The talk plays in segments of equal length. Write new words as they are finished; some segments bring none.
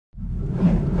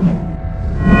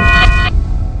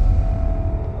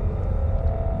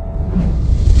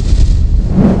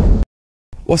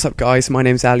What's up guys, my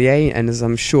name's xxali-axx, and as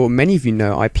I'm sure many of you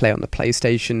know, I play on the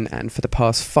PlayStation, and for the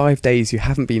past 5 days you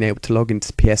haven't been able to log into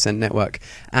the PSN network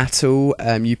at all.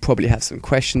 You probably have some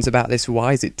questions about this.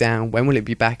 Why is it down? When will it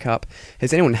be back up?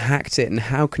 Has anyone hacked it, and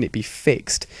how can it be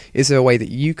fixed? Is there a way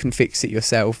that you can fix it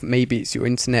yourself? Maybe it's your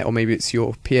internet, or maybe it's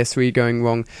your PS3 going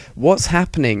wrong. What's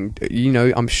happening? You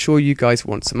know, I'm sure you guys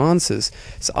want some answers.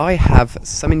 So I have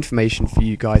some information for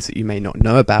you guys that you may not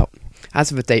know about. As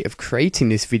of the date of creating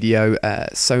this video,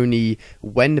 Sony,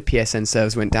 when the PSN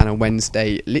servers went down on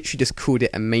Wednesday, literally just called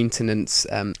it a maintenance.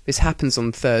 This happens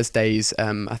on Thursdays,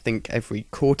 I think every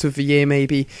quarter of the year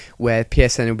maybe, where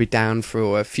PSN will be down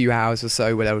for a few hours or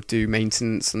so, where they'll do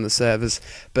maintenance on the servers.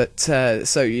 But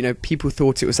so, you know, people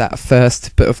thought it was that at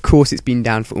first, but of course it's been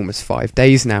down for almost 5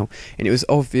 days now, and it was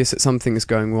obvious that something is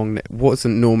going wrong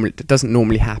that doesn't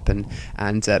normally happen,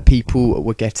 and people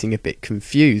were getting a bit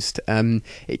confused.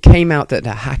 It came out that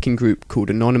a hacking group called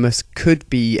Anonymous could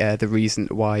be the reason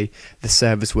why the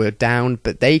servers were down,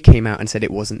 but they came out and said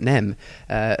it wasn't them.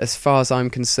 As far as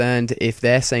I'm concerned, if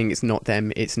they're saying it's not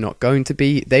them, it's not going to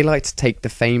be. They like to take the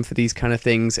fame for these kind of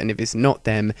things, and if it's not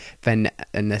them, then,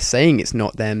 and they're saying it's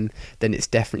not them, then it's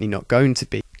definitely not going to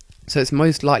be. So it's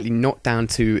most likely not down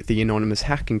to the Anonymous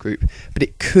hacking group, but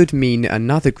it could mean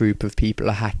another group of people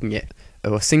are hacking it,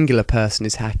 or a singular person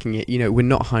is hacking it. You know, we're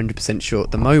not 100% sure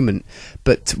at the moment,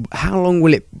 but how long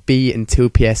will it be until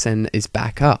PSN is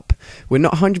back up? We're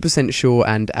not 100% sure,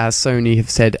 and as Sony have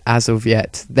said, as of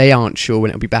yet, they aren't sure when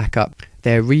it'll be back up.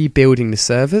 They're rebuilding the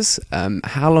servers.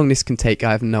 How long this can take,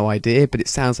 I have no idea, but it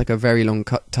sounds like a very long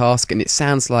task, and it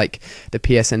sounds like the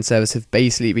PSN servers have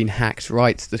basically been hacked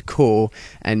right to the core,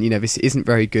 and you know, this isn't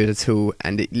very good at all,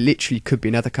 and it literally could be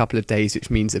another couple of days, which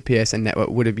means the PSN network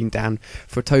would have been down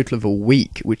for a total of a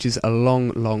week, which is a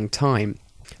long time.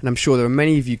 And I'm sure there are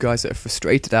many of you guys that are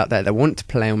frustrated out there that want to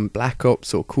play on Black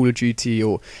Ops or Call of Duty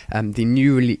or the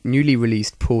newly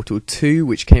released Portal 2,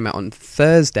 which came out on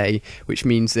Thursday, which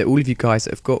means that all of you guys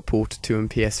that have got Portal 2 and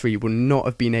PS3 will not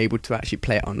have been able to actually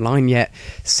play it online yet,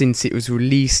 since it was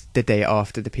released the day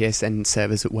after the PSN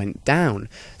servers went down.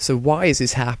 So why is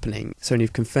this happening? Sony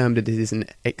have confirmed that it is an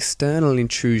external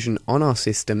intrusion on our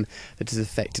system that has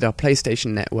affected our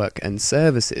PlayStation network and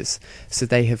services. So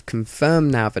they have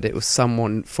confirmed now that it was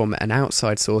someone from an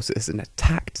outside source that has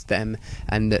attacked them,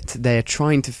 and that they're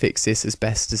trying to fix this as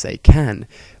best as they can.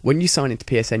 When you sign into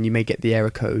PSN, you may get the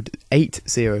error code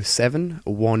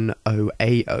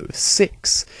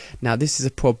 80710A06. Now, this is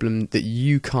a problem that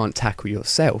you can't tackle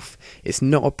yourself. It's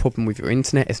not a problem with your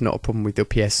internet, it's not a problem with your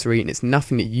PS3, and it's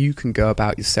nothing that you can go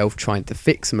about yourself trying to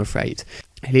fix, I'm afraid.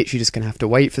 You're literally just going to have to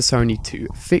wait for Sony to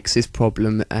fix this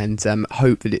problem, and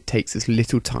hope that it takes as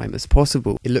little time as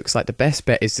possible. It looks like the best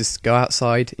bet is just go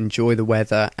outside, enjoy the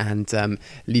weather, and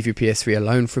leave your PS3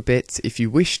 alone for a bit. If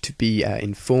you wish to be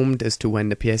informed as to when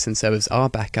the PSN servers are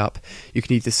back up, you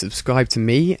can either subscribe to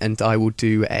me, and I will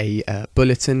do a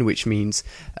bulletin, which means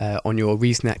on your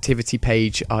recent activity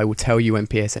page I will tell you when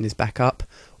PSN is back up,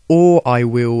 or I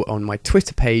will, on my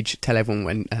Twitter page, tell everyone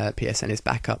when PSN is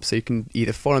back up. So you can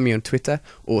either follow me on Twitter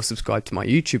or subscribe to my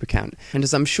YouTube account. And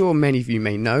as I'm sure many of you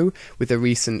may know, with the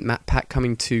recent map pack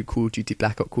coming to Call of Duty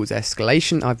Black Ops called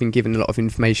Escalation, I've been given a lot of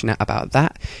information out about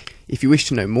that. If you wish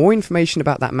to know more information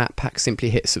about that map pack, simply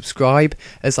hit subscribe.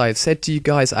 As I have said to you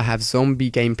guys, I have zombie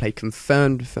gameplay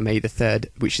confirmed for May the 3rd,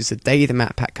 which is the day the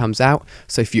map pack comes out.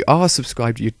 So if you are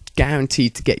subscribed, you're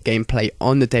guaranteed to get gameplay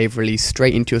on the day of release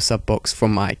straight into your sub box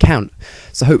from my account.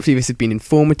 So hopefully this has been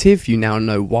informative. You now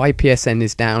know why PSN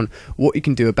is down, what you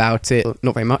can do about it.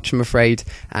 Not very much, I'm afraid,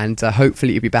 and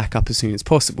hopefully it'll be back up as soon as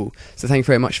possible. So thank you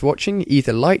very much for watching.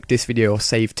 Either like this video or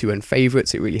save to and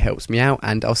favourites, it really helps me out,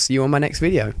 and I'll see you on my next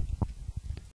video.